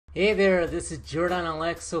Hey there, this is Jordan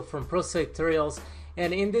Alexo from Prosec Tutorials,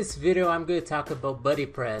 and in this video I'm going to talk about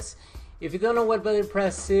BuddyPress. If you don't know what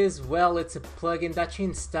BuddyPress is, well, it's a plugin that you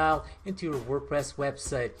install into your WordPress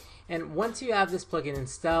website. And once you have this plugin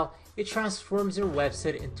installed, it transforms your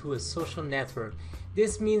website into a social network.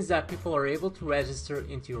 This means that people are able to register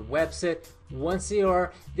into your website. Once they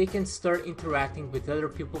are, they can start interacting with other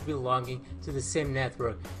people belonging to the same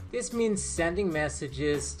network. This means sending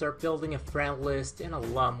messages, start building a friend list, and a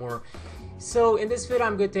lot more. So in this video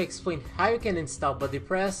I'm going to explain how you can install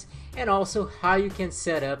BuddyPress and also how you can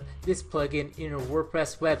set up this plugin in your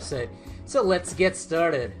WordPress website. So let's get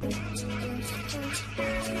started.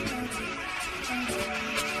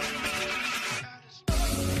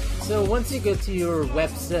 So once you go to your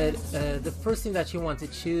website, the first thing that you want to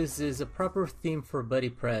choose is a proper theme for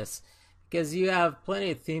BuddyPress, because you have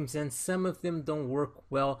plenty of themes and some of them don't work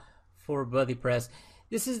well for BuddyPress.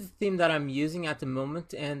 This is the theme that I'm using at the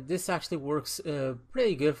moment, and this actually works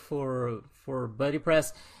pretty good for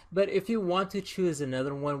BuddyPress. But if you want to choose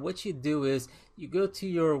another one, what you do is you go to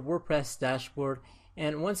your WordPress dashboard,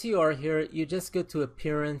 and once you are here, you just go to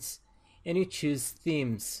Appearance and you choose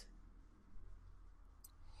Themes.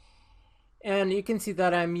 And you can see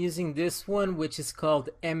that I'm using this one, which is called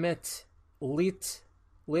Emmet Lit.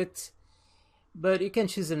 But you can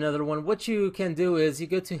choose another one. What you can do is you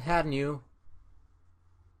go to Add New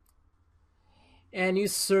and you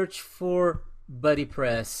search for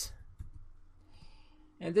BuddyPress.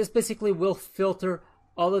 And this basically will filter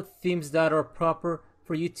all the themes that are proper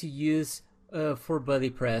for you to use for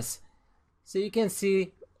BuddyPress. So you can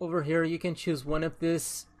see over here, you can choose one of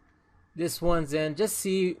this ones and just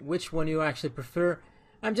see which one you actually prefer.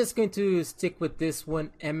 I'm just going to stick with this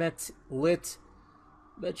one, Emmet Lit,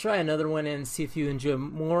 but try another one and see if you enjoy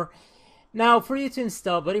more. Now for you to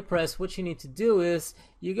install BuddyPress, what you need to do is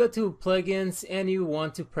you go to Plugins and you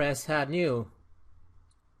want to press Add New.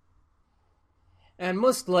 And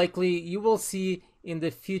most likely you will see in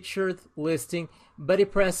the featured listing,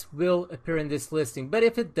 BuddyPress will appear in this listing. But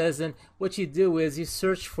if it doesn't, what you do is you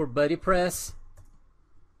search for BuddyPress.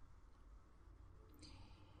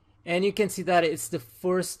 And you can see that it's the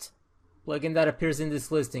first plugin that appears in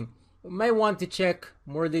this listing. You might want to check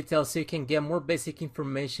more details so you can get more basic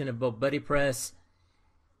information about BuddyPress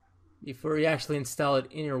before you actually install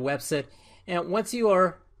it in your website. And once you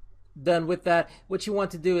are done with that, what you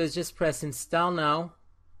want to do is just press Install Now.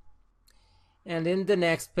 And in the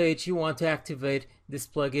next page, you want to activate this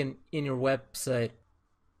plugin in your website.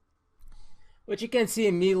 What you can see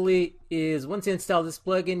immediately is once you install this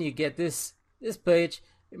plugin, you get this page.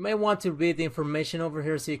 You might want to read the information over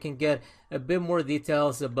here so you can get a bit more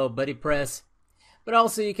details about BuddyPress. But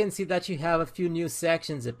also you can see that you have a few new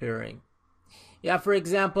sections appearing. You have, for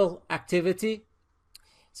example, Activity.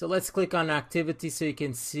 So let's click on Activity so you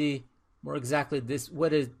can see more exactly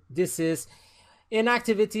what this is. In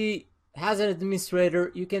Activity, as an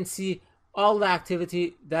administrator, you can see all the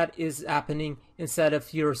activity that is happening inside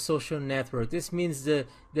of your social network. This means the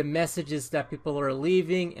messages that people are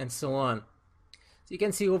leaving and so on. You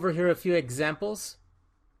can see over here a few examples.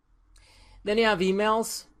 Then you have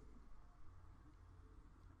emails.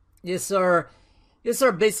 These are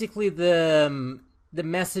basically the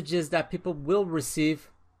messages that people will receive,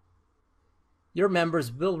 your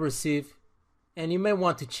members will receive, and you may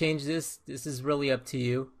want to change this. This is really up to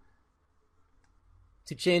you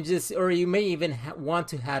to change this, or you may even want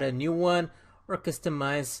to add a new one or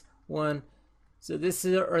customize one. So this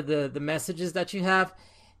are the messages that you have.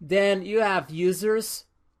 Then you have users,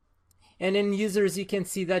 and in users you can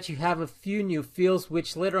see that you have a few new fields,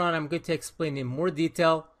 which later on I'm going to explain in more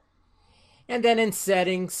detail. And then in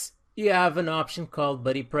settings you have an option called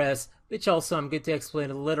BuddyPress, which also I'm going to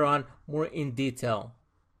explain later on more in detail.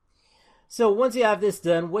 So once you have this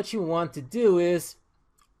done, what you want to do is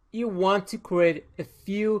you want to create a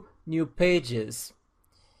few new pages.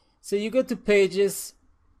 So you go to Pages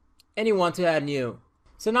and you want to add new.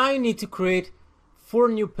 So now you need to create 4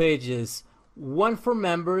 new pages, one for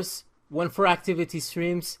members, one for activity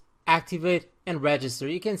streams, activate, and register.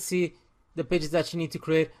 You can see the pages that you need to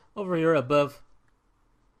create over here above.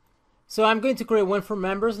 So I'm going to create one for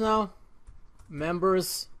members now,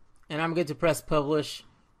 members, and I'm going to press publish.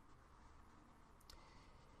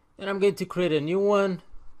 And I'm going to create a new one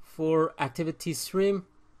for activity stream.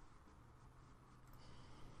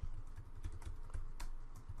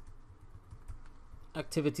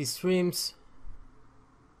 Activity streams.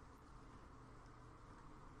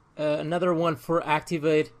 Another one for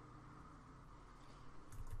activate,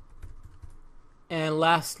 and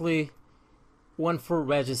lastly one for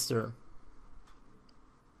register.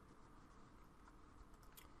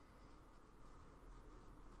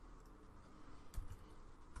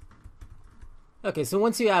 Okay, so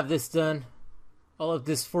once you have this done, all of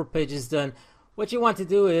this 4 pages done, what you want to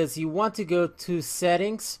do is you want to go to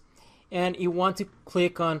settings and you want to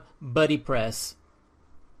click on BuddyPress.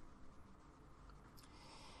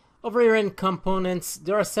 Over here in components,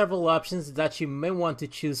 there are several options that you may want to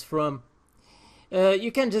choose from.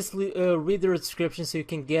 You can just read the description so you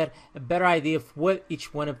can get a better idea of what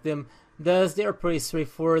each one of them does. They are pretty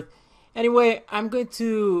straightforward. Anyway, I'm going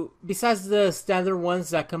to, besides the standard ones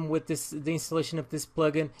that come with the installation of this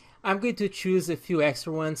plugin, I'm going to choose a few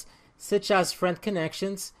extra ones, such as friend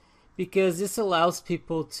connections, because this allows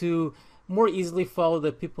people to more easily follow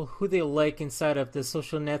the people who they like inside of the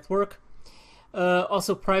social network.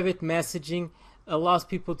 Also, private messaging allows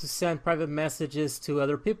people to send private messages to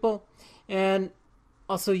other people, and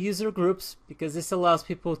also user groups, because this allows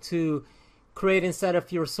people to create inside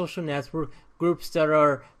of your social network groups that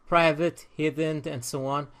are private, hidden, and so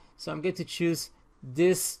on. So I'm going to choose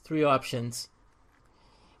these 3 options,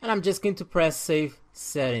 and I'm just going to press Save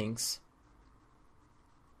Settings.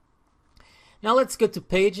 Now let's go to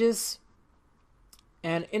Pages,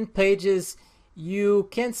 and in Pages you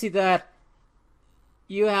can see that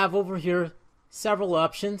you have over here several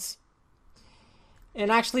options,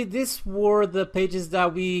 and actually these were the pages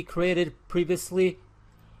that we created previously.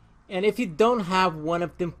 And if you don't have one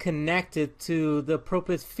of them connected to the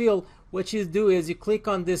appropriate field, what you do is you click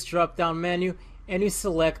on this drop down menu and you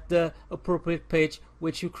select the appropriate page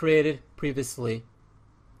which you created previously.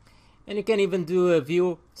 And you can even do a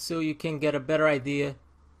view so you can get a better idea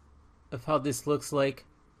of how this looks like.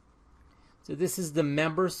 So this is the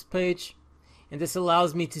members page, and this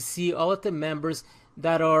allows me to see all of the members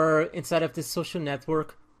that are inside of this social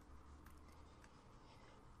network.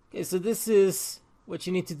 Okay, so this is what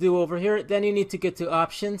you need to do over here. Then you need to get to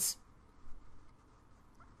options.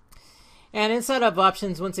 And inside of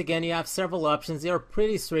options, once again, you have several options. They are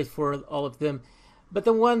pretty straightforward, all of them. But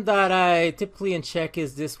the one that I typically uncheck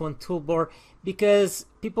is this one, Toolbar, because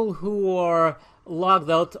people who are logged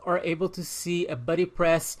out are able to see a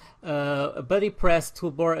BuddyPress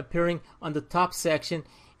toolbar appearing on the top section.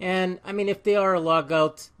 And I mean, if they are logged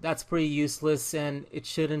out, that's pretty useless and it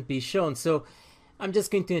shouldn't be shown. So I'm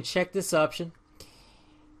just going to check this option.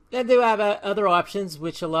 Then they have other options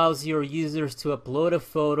which allows your users to upload a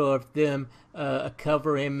photo of them, a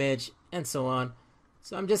cover image, and so on.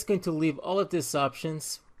 So I'm just going to leave all of these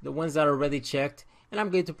options, the ones that are already checked, and I'm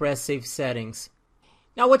going to press Save Settings.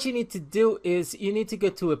 Now what you need to do is you need to go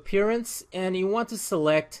to Appearance and you want to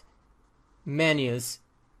select Menus.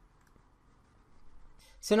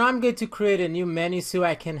 So now I'm going to create a new menu so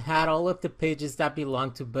I can add all of the pages that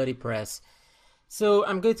belong to BuddyPress. So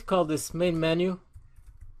I'm going to call this Main Menu.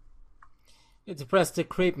 I'm going to press the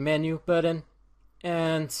Create Menu button,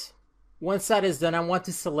 and once that is done, I want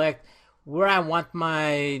to select where I want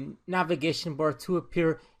my navigation bar to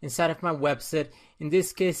appear inside of my website. In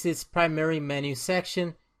this case, it's primary menu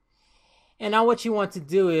section. And now what you want to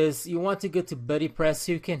do is you want to go to BuddyPress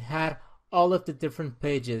so you can add all of the different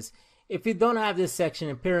pages. If you don't have this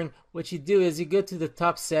section appearing, what you do is you go to the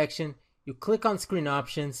top section, you click on Screen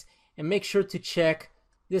Options, and make sure to check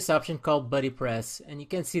this option called BuddyPress. And you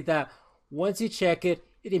can see that once you check it,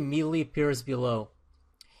 it immediately appears below.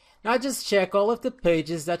 Now just check all of the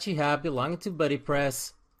pages that you have belonging to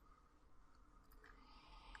BuddyPress,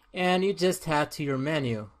 and you just add to your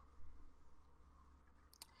menu.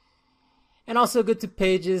 And also go to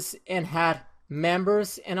Pages and add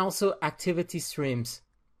Members and also Activity Streams,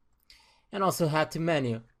 and also add to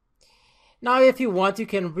Menu. Now if you want, you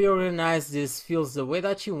can reorganize these fields the way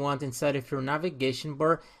that you want inside of your navigation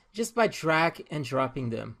bar just by drag and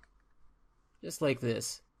dropping them, just like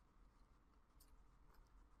this.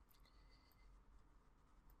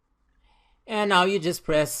 And now you just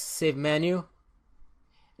press Save Menu.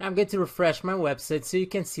 And I'm going to refresh my website so you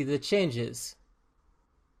can see the changes.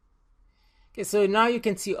 Okay, so now you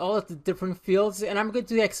can see all of the different fields, and I'm going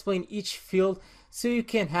to explain each field so you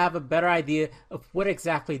can have a better idea of what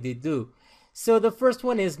exactly they do. So the first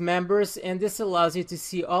one is Members, and this allows you to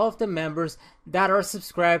see all of the members that are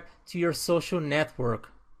subscribed to your social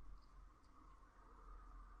network.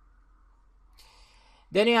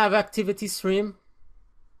 Then you have Activity Stream.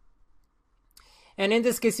 And in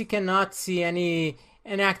this case, you cannot see any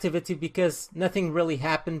activity because nothing really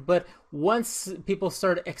happened. But once people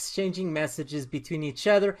start exchanging messages between each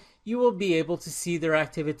other, you will be able to see their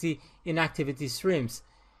activity in activity streams.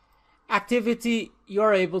 Activity,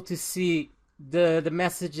 you're able to see the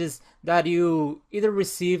messages that you either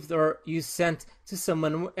received or you sent to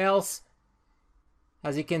someone else,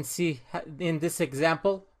 as you can see in this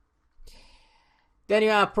example. Then you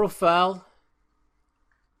have Profile.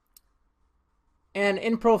 And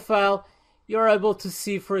in Profile, you're able to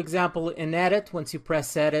see, for example, in edit. Once you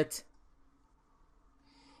press edit,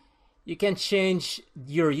 you can change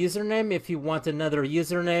your username if you want another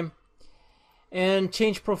username, and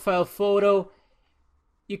change profile photo.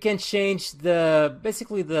 You can change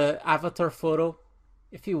basically the avatar photo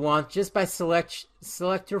if you want, just by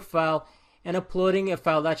select your file and uploading a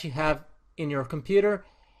file that you have in your computer.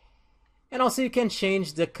 And also you can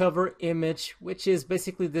change the cover image, which is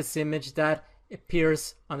basically this image that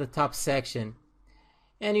appears on the top section.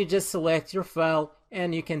 And you just select your file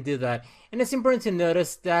and you can do that. And it's important to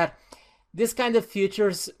notice that this kind of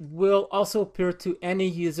features will also appear to any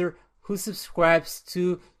user who subscribes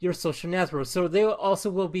to your social network. So they also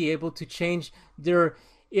will be able to change their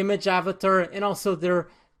image avatar and also their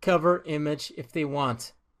cover image if they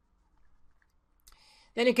want.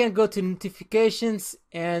 Then you can go to notifications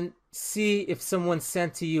and see if someone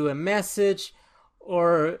sent to you a message,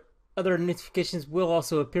 or other notifications will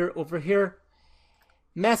also appear over here.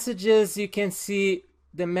 Messages, you can see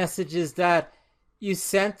the messages that you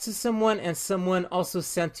sent to someone and someone also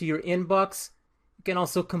sent to your inbox. You can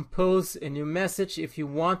also compose a new message if you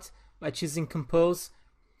want by choosing compose.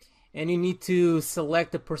 And you need to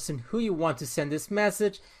select the person who you want to send this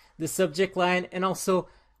message, the subject line, and also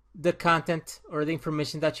the content or the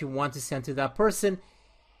information that you want to send to that person.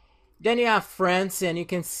 Then you have friends, and you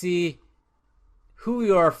can see who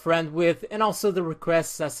you are a friend with and also the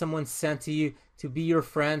requests that someone sent to you to be your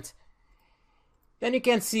friend. Then you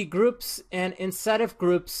can see groups, and inside of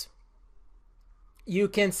groups you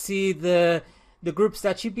can see the groups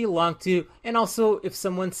that you belong to, and also if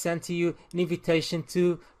someone sent to you an invitation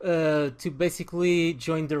to basically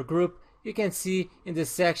join their group, you can see in this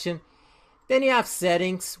section. Then you have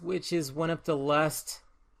settings, which is one of the last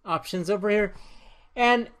options over here,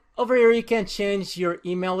 and over here you can change your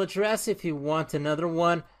email address if you want another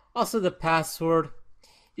one, also the password.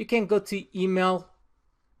 You can go to email,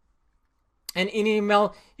 and in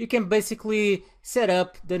email you can basically set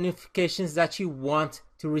up the notifications that you want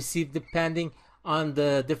to receive depending on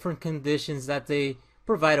the different conditions that they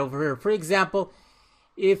provide over here. For example,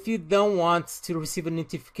 if you don't want to receive a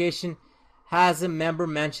notification as a member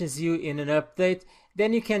mentions you in an update,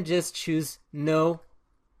 then you can just choose no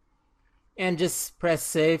and just press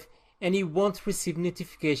save, and you won't receive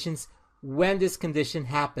notifications when this condition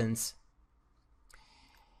happens.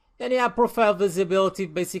 Then you have profile visibility.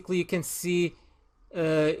 Basically you can see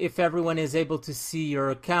if everyone is able to see your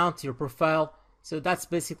account, your profile. So that's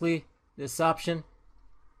basically this option.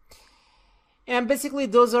 And basically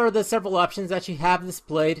those are the several options that you have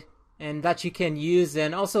displayed and that you can use,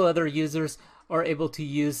 and also other users are able to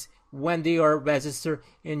use when they are registered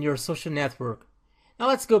in your social network. Now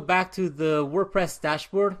let's go back to the WordPress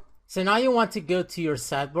dashboard. So now you want to go to your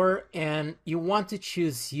sidebar and you want to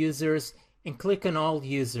choose users and click on all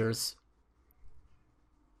users.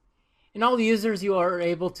 In all users, you are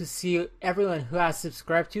able to see everyone who has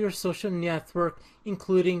subscribed to your social network,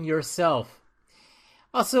 including yourself.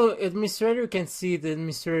 Also, administrator, you can see the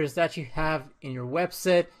administrators that you have in your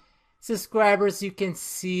website. Subscribers, you can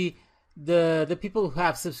see the people who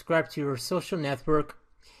have subscribed to your social network.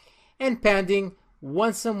 And pending,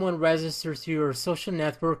 once someone registers to your social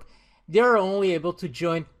network, they are only able to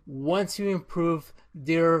join once you improve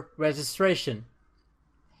their registration.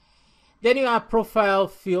 Then you have profile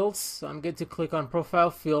fields. So I'm going to click on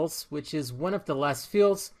profile fields, which is one of the last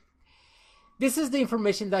fields. This is the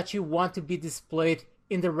information that you want to be displayed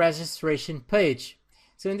in the registration page.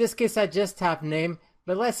 So in this case, I just have name,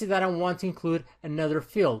 but let's say that I want to include another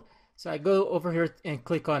field. So I go over here and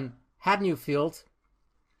click on add new field.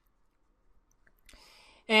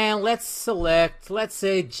 And let's select, let's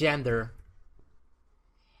say, gender.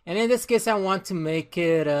 And in this case, I want to make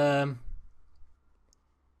it,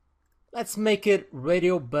 let's make it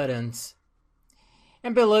radio buttons.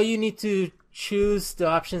 And below, you need to choose the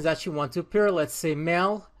options that you want to appear. Let's say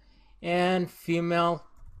male and female.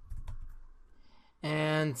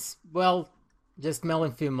 And, well, just male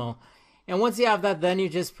and female. And once you have that done, you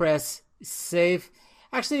just press save.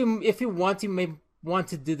 Actually, if you want, you may want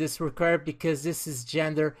to do this required because this is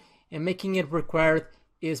gender, and making it required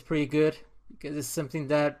is pretty good because it's something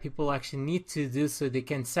that people actually need to do so they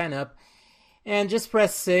can sign up. And just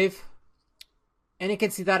press save, and you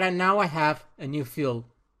can see that now I have a new field.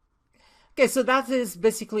 Okay, so that is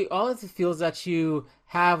basically all of the fields that you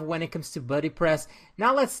have when it comes to BuddyPress.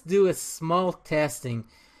 Now let's do a small testing.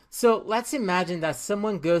 So let's imagine that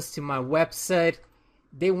someone goes to my website,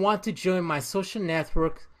 they want to join my social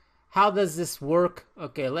network. How does this work?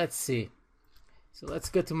 Okay, let's see. So let's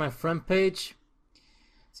go to my front page.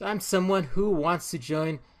 So I'm someone who wants to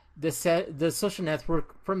join the social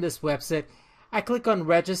network from this website. I click on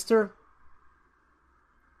register.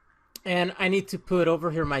 And I need to put over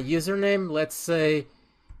here my username. Let's say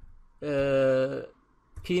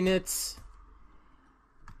peanuts.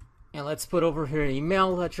 And let's put over here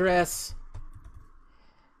email address.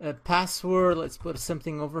 Password. Let's put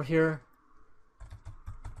something over here.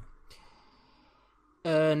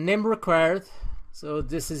 Name required. So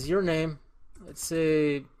this is your name. Let's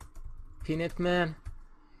say Peanut Man.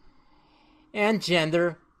 And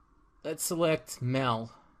gender. Let's select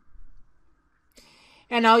male.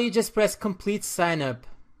 And now you just press complete sign up.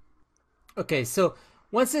 Okay, so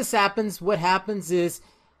once this happens, what happens is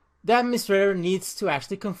the administrator needs to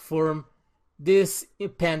actually confirm this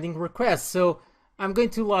pending request. So I'm going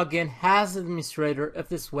to log in as administrator of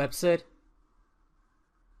this website.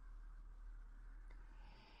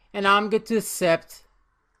 And now I'm going to accept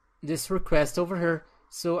this request over here.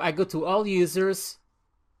 So I go to all users.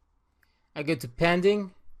 I go to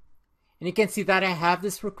pending. And you can see that I have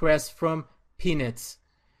this request from Peanuts.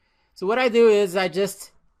 So what I do is I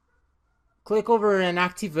just click over and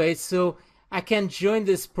activate so I can join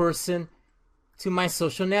this person to my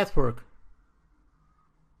social network.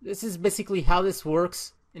 This is basically how this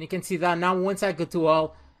works. And you can see that now once I go to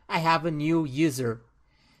all, I have a new user.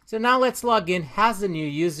 So now let's log in as a new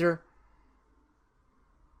user.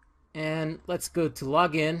 And let's go to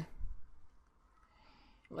login.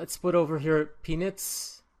 Let's put over here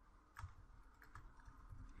Peanuts.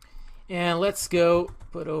 And let's go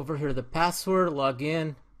put over here the password, log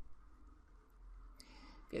in.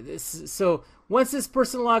 Okay, so once this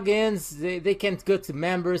person logins, they can go to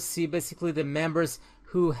members, see basically the members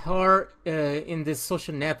who are in this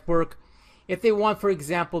social network. If they want, for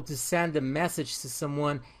example, to send a message to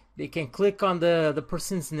someone, they can click on the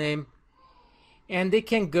person's name and they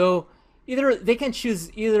can go they can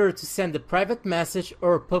choose either to send a private message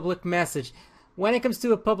or a public message. When it comes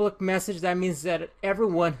to a public message, that means that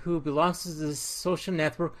everyone who belongs to this social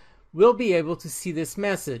network will be able to see this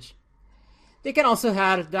message. They can also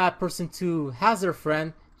add that person to as their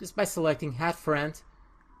friend just by selecting add friend.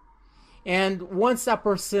 And once that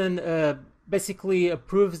person basically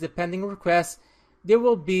approves the pending request, they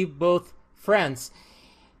will be both friends.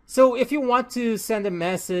 So if you want to send a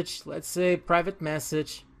message, let's say private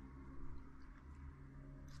message,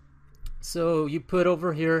 so you put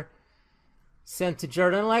over here send to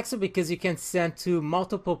Jordan Alexa, because you can send to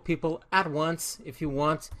multiple people at once if you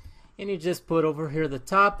want, and you just put over here the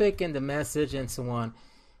topic and the message and so on.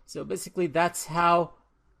 So basically that's how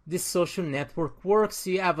this social network works.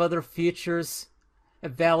 You have other features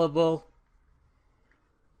available.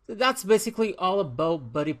 So that's basically all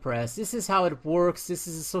about BuddyPress. This is how it works. This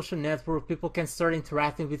is a social network. People can start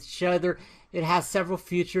interacting with each other. It has several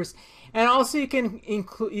features, and also you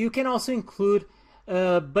can also include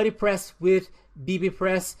BuddyPress with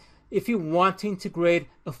BBPress if you want to integrate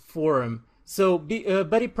a forum. So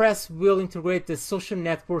BuddyPress will integrate the social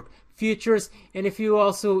network features, and if you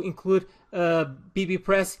also include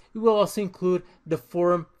BBPress, you will also include the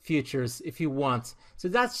forum features if you want. So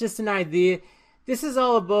that's just an idea. This is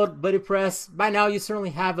all about BuddyPress. By now you certainly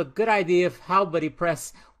have a good idea of how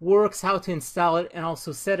BuddyPress works, how to install it, and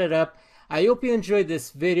also set it up. I hope you enjoyed this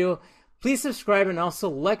video. Please subscribe and also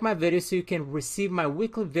like my video so you can receive my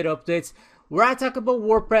weekly video updates where I talk about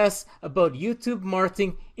WordPress, about YouTube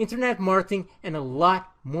marketing, internet marketing, and a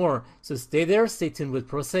lot more. So stay there, stay tuned with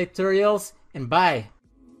Pro Tutorials, and bye!